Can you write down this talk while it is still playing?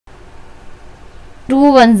2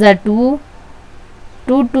 1s are 2,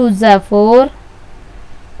 2 2s are 4,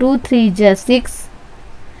 2 3s are 6,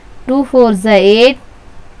 2 4s are 8,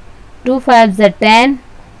 2 5s are 10,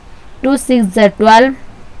 2 6s are 12,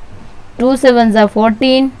 2 7s are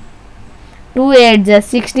 14, 2 8s are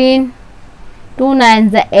 16, 2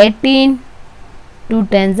 9s are 18, 2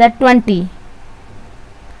 10s are 20.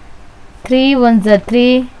 3 1s are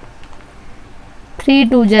 3, 3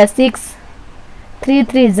 2s are 6, 3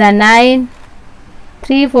 3s are 9,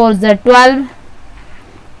 3 4s are 12,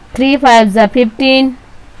 3 5s are 15,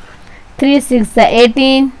 3 6s are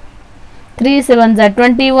 18, 3 7s are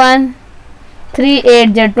 21, 3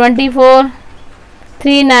 8s are 24,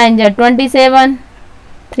 3 9s are 27,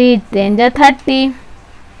 3 10s are 30.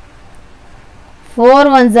 4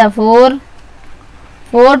 1s are 4,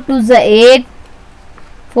 4 2s are 8,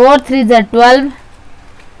 4 3s are 12,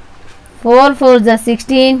 4 4s are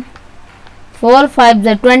 16, 4 5s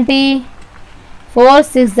are 20, 4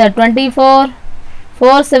 6s are 24,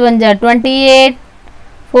 4 7s are 28,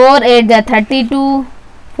 4 8s are 32,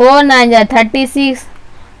 4 9s are 36,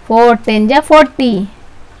 4 10s are 40.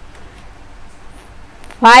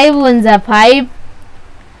 5 1s are 5,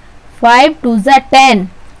 5 2s are 10,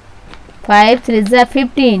 5 3s are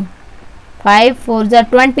 15, 5 4s are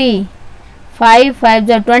 20, 5 5s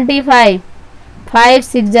are 25, 5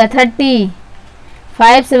 6s are 30,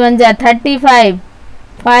 5 7s are 35,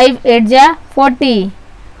 5 8s are 40,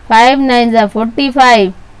 5 9s are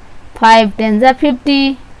 45, 5 10s are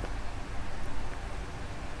 50.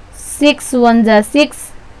 6 1s are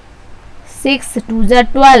 6, 6 2s are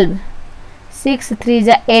 12, 6 3s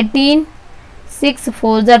are 18, 6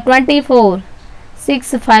 4s are 24,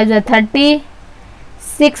 6 5s are 30,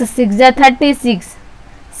 6 6s are 36,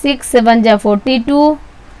 6 7s are 42,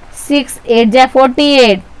 6 8s are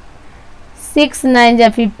 48, 6 9s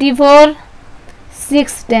are 54,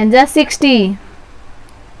 6 10s are 60.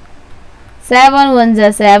 7 1s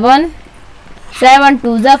are 7, 7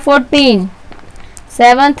 2s are 14,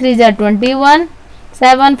 7 3s are 21,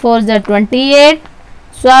 7 4s are 28,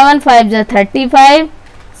 7 5s are 35,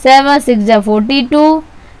 7 6s are 42,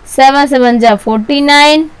 7 7s are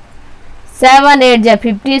 49, 7 8s are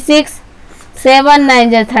 56, 7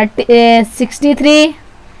 9s are 63,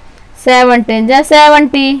 7 10s are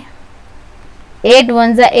 70. 8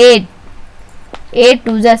 1s are 8, 8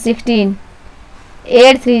 2s are 16,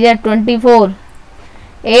 8 3s are 24,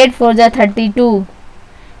 8 4s are 32,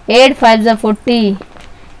 8 5s are 40,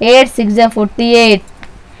 8 6s are 48,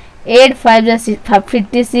 8 5s are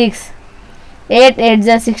 56, 8 8s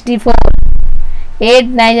are 64, 8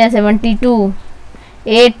 9s are 72,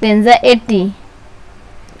 8 10s are 80.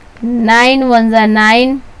 9 1s are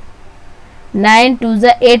 9, 9 2s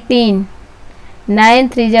are 18, 9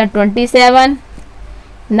 3s are 27,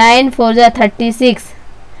 9 4s are 36,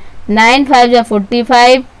 9 5s are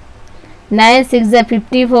 45, 9 6s are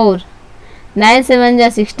 54, 9 7s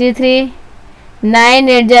are 63, 9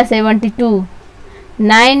 8s are 72,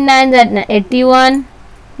 9 9s are 81,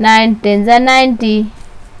 9 10s are 90.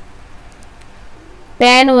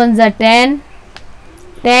 10 1s are 10,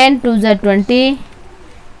 10 2s are 20,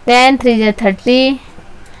 10 3s are 30,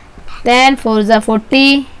 10 4s are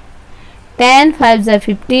 40, 10 5s are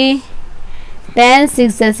 50, 10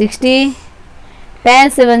 6s are 60,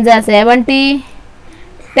 10 7s are 70,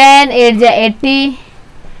 10 8s are 80,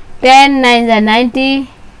 10 9s are 90,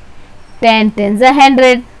 10 10s are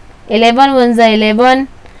 100. 11 1s are 11,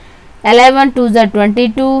 11 2s are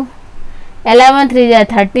 22, 11 3s are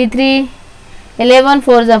 33, 11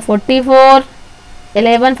 4s are 44,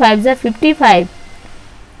 11 5s are 55,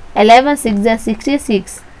 11 6s are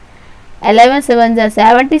 66, 11 7s are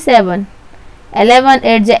 77, 11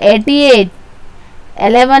 8s are 88,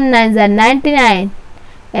 11 9s are 99,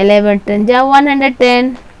 11 10s are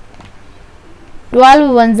 110.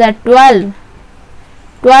 12 1s are 12,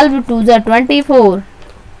 12 2s are 24,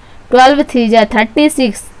 12 3s are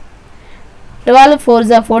 36, 12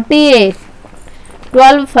 4s are 48,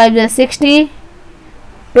 12 5s are 60,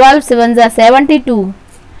 12 7s are 72,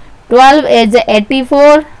 12 8s are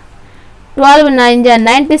 84, 12 9s are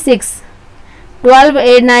 96, 12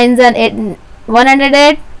 8 9s are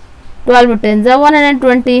 108, 12 10s are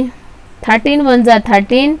 120. 13 1s are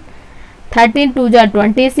 13, 13 2s are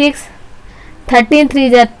 26, 13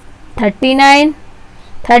 3s are 39,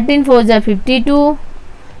 13 4s are 52,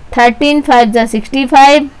 13 5s are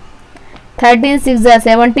 65, 13 6s are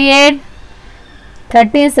 78,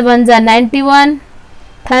 13 7s are 91,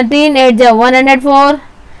 13 8s are 104,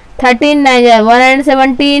 13 9s are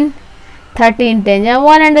 117, 13 10s are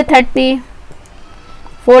 130.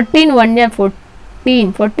 14 1s are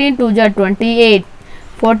 14, 14 2s are 28,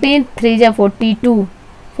 14 3s are 42,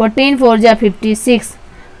 14 4 जा 56,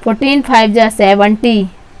 14 5 जा 70,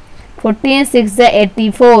 14 6 जा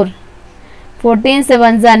 84, 14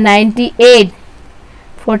 7 जा 98,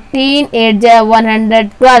 14 8 जा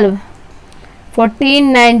 112,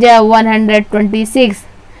 14 9 जा 126,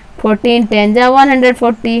 14 10 जा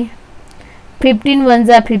 140, 15 1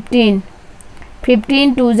 जा 15,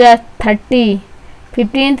 15 2 जा 30,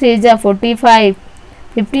 15 3 जा 45,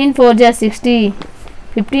 15 4 जा 60,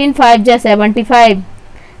 15 5 जा 75,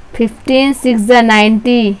 15 6 जा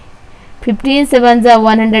 90, 15 7 जा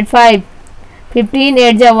 105, 15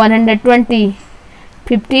 8 जा 120,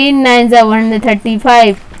 15 9 जा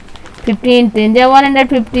 135, 15 10 जा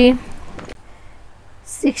 150,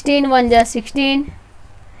 16 1 जा 16,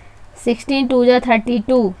 16 2 जा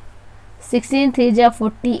 32, 16 3 जा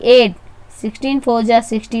 48, 16 4 जा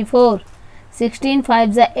 64, 16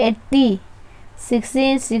 5 जा 80,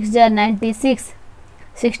 16 6 जा 96,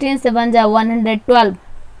 16 7 जा 112,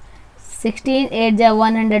 16 8 जा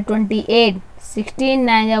 128, 16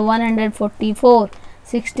 9 जा 144,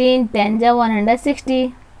 16 10 जा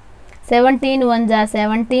 160, 17 1 जा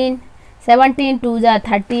 17, 17 2 जा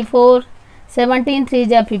 34, 17 3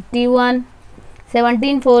 जा 51,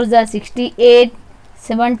 17 4 जा 68,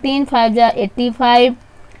 17 5 जा 85,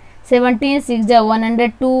 17 6 जा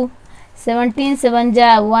 102, 17 7 जा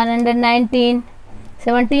 119,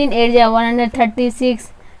 17 8 जा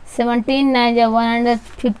 136, 17 9 जा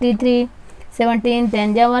 153, 17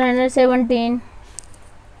 10 जा 117,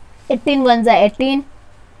 18 1 जा 18,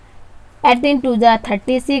 18 2 जा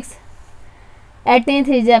 36, 18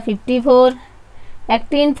 3 जा 54,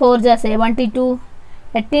 18 4 जा 72,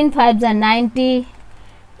 18 5 जा 90,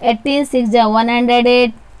 18 6 जा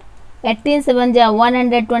 108, 18 7 जा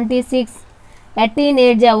 126, 18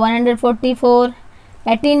 8 जा 144,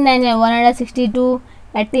 18 9 जा 162,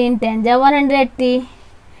 18 10 जा 180,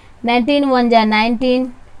 19 1 जा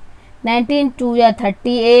 19, 19 2 जा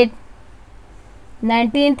 38,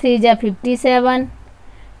 19 3 जा 57,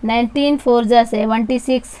 19 4 जा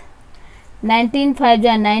 76, 19 5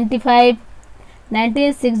 जा 95,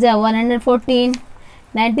 19 6 जा 114,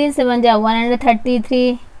 19 7 जा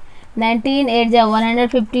 133, 19 8 जा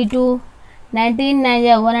 152, 19 9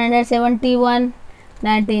 जा 171,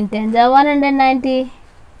 19 10 जा 190,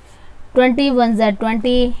 20 1 जा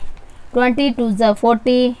 20, 22 जा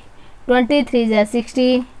 40, 23 जा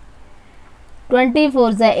 60,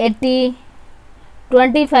 24 जा 80,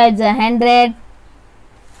 25 जा 100,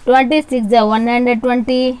 26 जा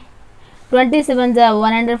 120, 27 जा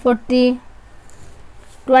 140,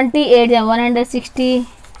 28 जा 160,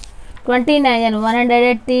 29 जा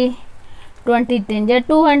 180, 20 10 जा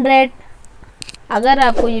 200। अगर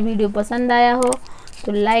आपको ये वीडियो पसंद आया हो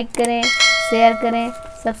तो लाइक करें, शेयर करें,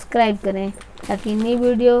 सब्सक्राइब करें ताकि न्यू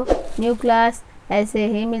वीडियो न्यू क्लास ऐसे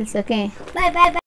ही मिल सकें। Bye bye.